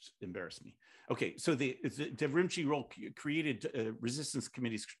just embarrass me. Okay, so the Devrimci Yol created resistance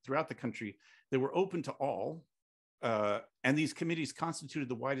committees throughout the country that were open to all. And these committees constituted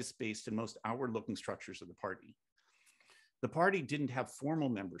the widest based and most outward-looking structures of the party. The party didn't have formal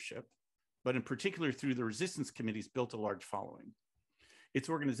membership, but in particular through the resistance committees built a large following. Its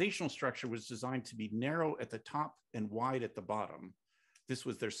organizational structure was designed to be narrow at the top and wide at the bottom. This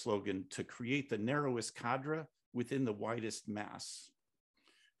was their slogan, to create the narrowest cadre within the widest mass.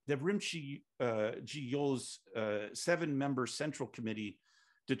 Devrimci Yol's 7-member central committee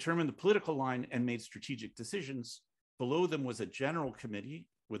determined the political line and made strategic decisions. Below them was a general committee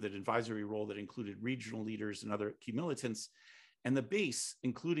with an advisory role that included regional leaders and other key militants. And the base,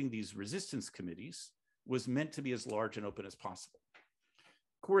 including these resistance committees, was meant to be as large and open as possible.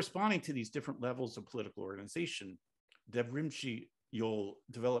 Corresponding to these different levels of political organization, Devrimci Yol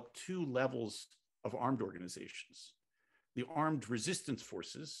developed 2 levels of armed organizations. The armed resistance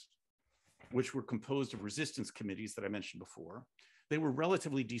forces, which were composed of resistance committees that I mentioned before, they were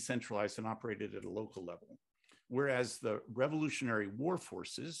relatively decentralized and operated at a local level. Whereas the Revolutionary War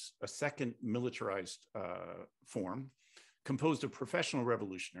Forces, a second militarized form, composed of professional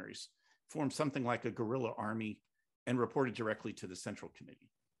revolutionaries, formed something like a guerrilla army and reported directly to the Central Committee.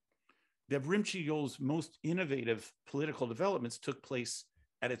 Devrimci Yol's most innovative political developments took place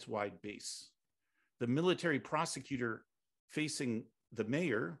at its wide base. The military prosecutor facing the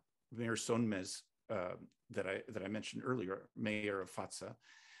mayor, Mayor Sönmez, that I mentioned earlier, mayor of Fatsa,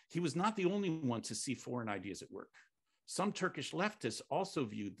 he was not the only one to see foreign ideas at work. Some Turkish leftists also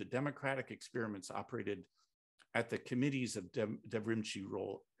viewed the democratic experiments operated at the committees of Devrimci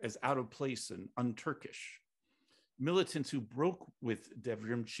Yol as out of place and un-Turkish. Militants who broke with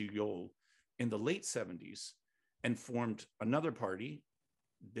Devrimci Yol in the late 70s and formed another party,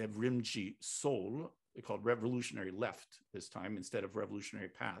 Devrimci Sol, they called Revolutionary Left this time instead of Revolutionary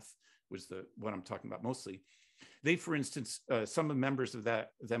Path, was the what I'm talking about mostly. They, for instance, some of the members of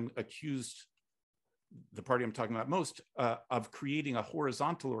them accused the party I'm talking about most of creating a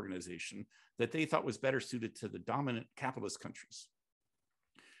horizontal organization that they thought was better suited to the dominant capitalist countries.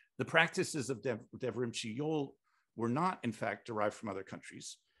 The practices of Devrimci Yol were not, in fact, derived from other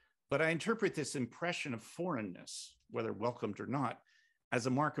countries, but I interpret this impression of foreignness, whether welcomed or not, as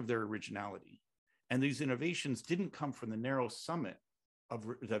a mark of their originality. And these innovations didn't come from the narrow summit of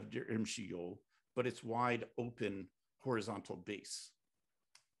Devrimci Yol, but its wide open horizontal base.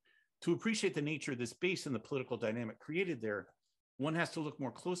 To appreciate the nature of this base and the political dynamic created there, one has to look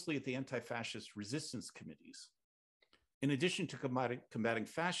more closely at the anti-fascist resistance committees. In addition to combating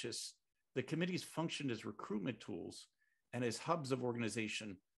fascists, the committees functioned as recruitment tools and as hubs of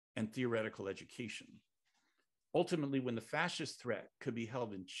organization and theoretical education. Ultimately, when the fascist threat could be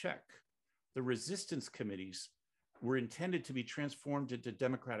held in check, the resistance committees were intended to be transformed into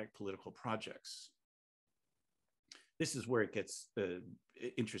democratic political projects. This is where it gets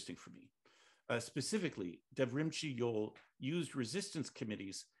interesting for me. Specifically, Devrimci Yol used resistance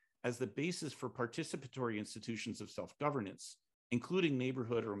committees as the basis for participatory institutions of self-governance, including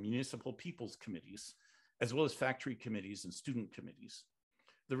neighborhood or municipal people's committees, as well as factory committees and student committees.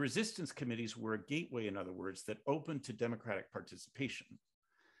 The resistance committees were a gateway, in other words, that opened to democratic participation.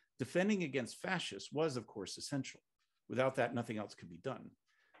 Defending against fascists was, of course, essential. Without that, nothing else could be done.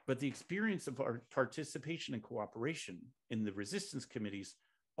 But the experience of our participation and cooperation in the resistance committees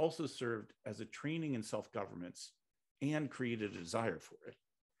also served as a training in self-governance and created a desire for it.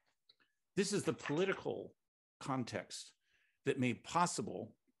 This is the political context that made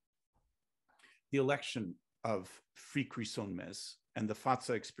possible the election of Fikri Sönmez and the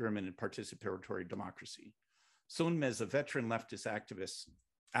Fatsa experiment in participatory democracy. Sönmez, a veteran leftist activist,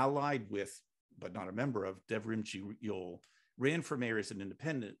 allied with, but not a member of, Devrimci Yol, ran for mayor as an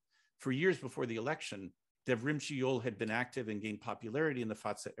independent. For years before the election, Devrimci Yol had been active and gained popularity in the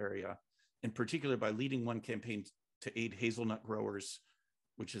Fatsa area, in particular by leading one campaign to aid hazelnut growers,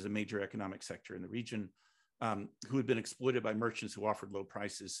 which is a major economic sector in the region, who had been exploited by merchants who offered low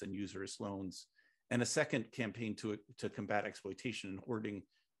prices and usurious loans, and a second campaign to combat exploitation and hoarding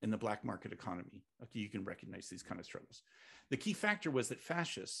in the black market economy. Okay, you can recognize these kind of struggles. The key factor was that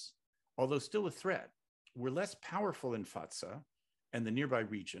fascists, although still a threat, were less powerful in Fatsa and the nearby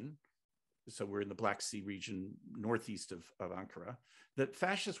region. So we're in the Black Sea region, northeast of Ankara, that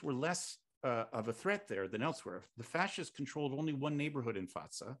fascists were less of a threat there than elsewhere. The fascists controlled only one neighborhood in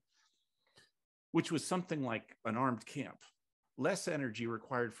Fatsa, which was something like an armed camp. Less energy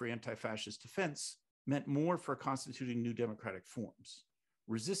required for anti-fascist defense meant more for constituting new democratic forms.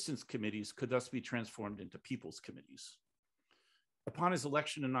 Resistance committees could thus be transformed into people's committees. Upon his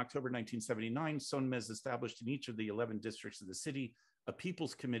election in October 1979, Sönmez established in each of the 11 districts of the city a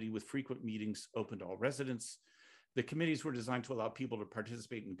people's committee with frequent meetings open to all residents. The committees were designed to allow people to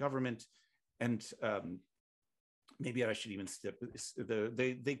participate in government, and maybe I should even step.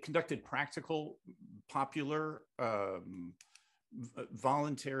 They conducted practical, popular,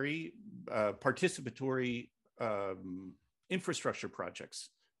 voluntary, participatory infrastructure projects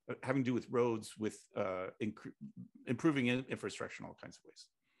having to do with roads, with improving infrastructure in all kinds of ways.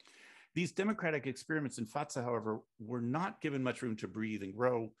 These democratic experiments in Fatsa, however, were not given much room to breathe and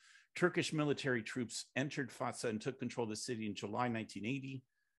grow. Turkish military troops entered Fatsa and took control of the city in July 1980,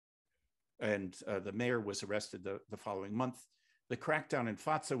 and the mayor was arrested the following month. The crackdown in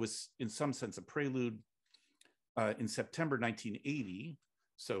Fatsa was, in some sense, a prelude. In September 1980,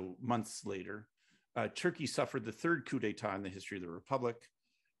 so months later, Turkey suffered the third coup d'etat in the history of the republic.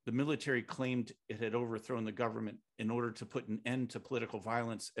 The military claimed it had overthrown the government in order to put an end to political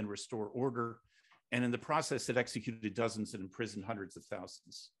violence and restore order. And in the process, it executed dozens and imprisoned hundreds of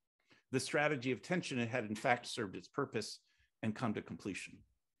thousands. The strategy of tension had in fact served its purpose and come to completion.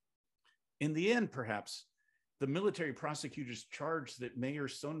 In the end, perhaps, the military prosecutors charged that Mayor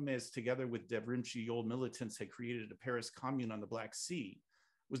Sönmez, together with Devrimci Yol militants, had created a Paris commune on the Black Sea,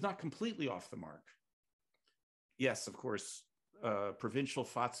 was not completely off the mark. Yes, of course, provincial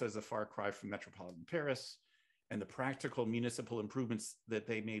Fatsa is a far cry from metropolitan Paris, and the practical municipal improvements that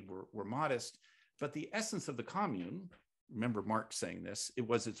they made were modest, but the essence of the commune, remember Marx saying this, it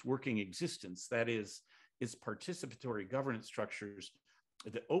was its working existence, that is, its participatory governance structures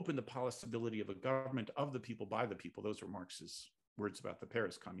that opened the possibility of a government of the people, by the people. Those were Marx's words about the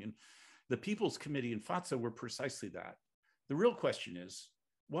Paris Commune. The People's Committee and Fatah were precisely that. The real question is,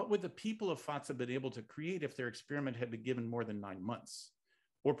 what would the people of Fatah have been able to create if their experiment had been given more than 9 months?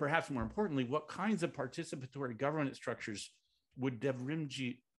 Or perhaps more importantly, what kinds of participatory governance structures would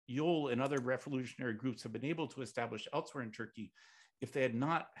Devrimci Yol and other revolutionary groups have been able to establish elsewhere in Turkey if they had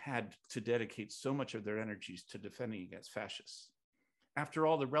not had to dedicate so much of their energies to defending against fascists? After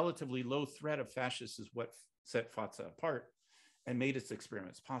all, the relatively low threat of fascists is what set Fatah apart and made its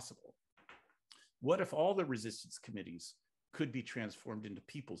experiments possible. What if all the resistance committees could be transformed into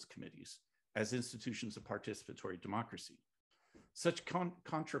people's committees as institutions of participatory democracy? Such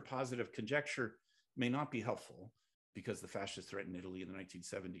contrapositive conjecture may not be helpful because the fascists threatened Italy in the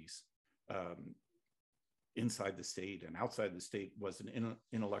 1970s. Inside the state and outside the state was an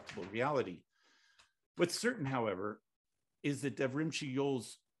ineluctable reality. What's certain, however, is that Devrimci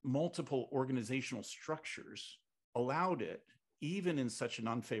Yol's multiple organizational structures allowed it, even in such an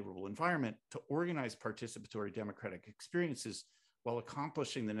unfavorable environment, to organize participatory democratic experiences while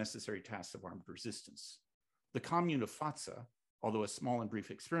accomplishing the necessary tasks of armed resistance. The Commune of Fatah, although a small and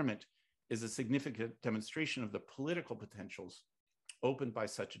brief experiment, is a significant demonstration of the political potentials opened by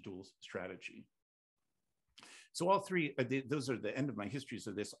such a dual strategy. So all three, those are the end of my histories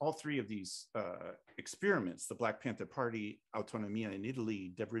of this. All three of these experiments, the Black Panther Party, Autonomia in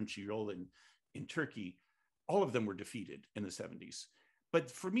Italy, Devrimci Yol in Turkey, all of them were defeated in the 70s. But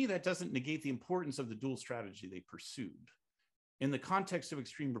for me, that doesn't negate the importance of the dual strategy they pursued. In the context of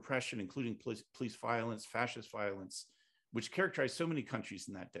extreme repression, including police violence, fascist violence, which characterized so many countries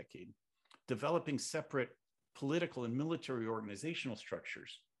in that decade, developing separate political and military organizational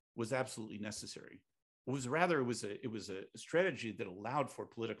structures was absolutely necessary. It was a strategy that allowed for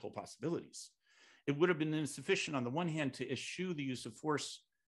political possibilities. It would have been insufficient on the one hand to eschew the use of force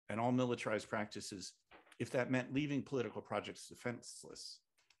and all militarized practices if that meant leaving political projects defenseless.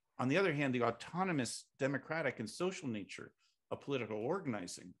 On the other hand, the autonomous, democratic, and social nature of political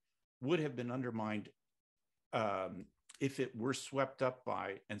organizing would have been undermined if it were swept up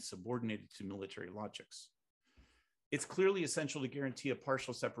by and subordinated to military logics. It's clearly essential to guarantee a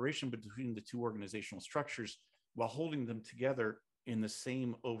partial separation between the two organizational structures while holding them together in the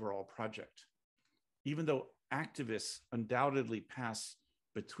same overall project. Even though activists undoubtedly pass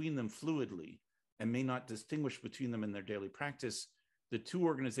between them fluidly and may not distinguish between them in their daily practice, the two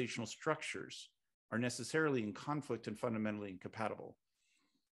organizational structures are necessarily in conflict and fundamentally incompatible.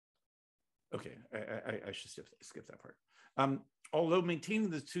 Okay, I should skip that part. Although maintaining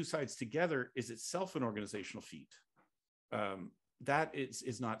the two sides together is itself an organizational feat, that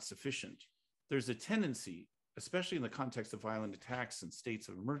is not sufficient. There's a tendency, especially in the context of violent attacks and states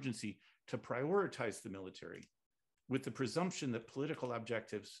of emergency, to prioritize the military with the presumption that political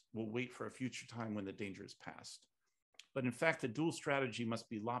objectives will wait for a future time when the danger is past. But in fact, the dual strategy must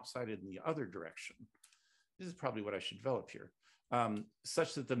be lopsided in the other direction. This is probably what I should develop here,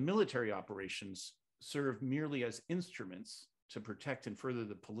 such that the military operations serve merely as instruments to protect and further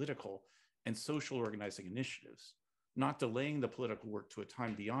the political and social organizing initiatives, not delaying the political work to a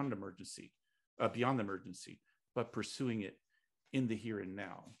time beyond the emergency, but pursuing it in the here and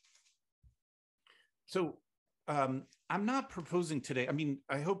now. So I'm not proposing today.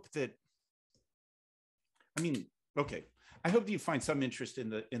 I hope that you find some interest in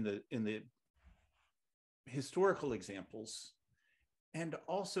the historical examples, and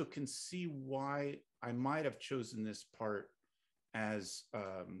also can see why I might have chosen this part as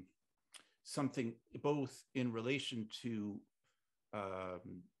something both in relation to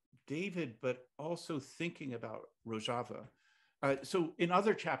David, but also thinking about Rojava. So in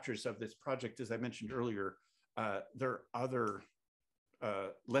other chapters of this project, as I mentioned earlier, there are other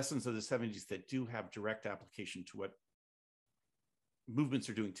lessons of the 70s that do have direct application to what movements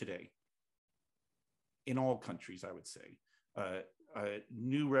are doing today in all countries, I would say.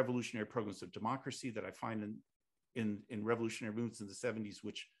 New revolutionary programs of democracy that I find in revolutionary movements in the 70s,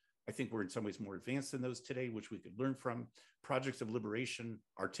 which I think we're in some ways more advanced than those today, which we could learn from. Projects of liberation,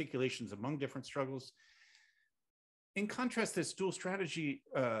 articulations among different struggles. In contrast, this dual strategy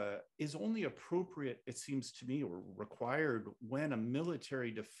is only appropriate, it seems to me, or required when a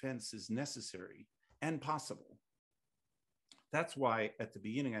military defense is necessary and possible. That's why at the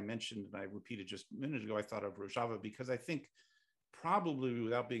beginning I mentioned, and I repeated just a minute ago, I thought of Rojava, because I think probably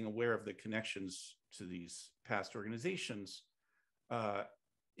without being aware of the connections to these past organizations,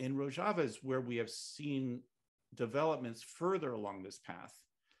 in Rojava is where we have seen developments further along this path,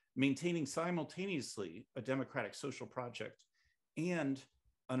 maintaining simultaneously a democratic social project and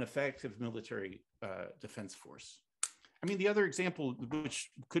an effective military defense force. I mean, the other example,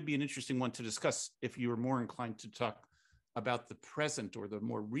 which could be an interesting one to discuss if you are more inclined to talk about the present or the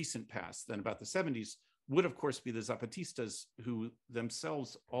more recent past than about the 70s, would of course be the Zapatistas, who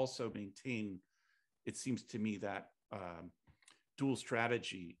themselves also maintain, it seems to me, that dual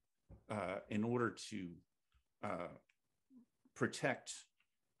strategy in order to protect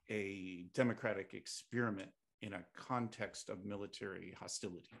a democratic experiment in a context of military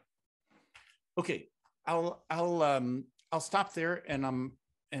hostility. Okay, I'll stop there, and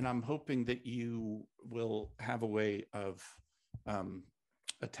I'm hoping that you will have a way of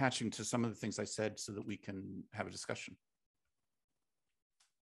attaching to some of the things I said so that we can have a discussion.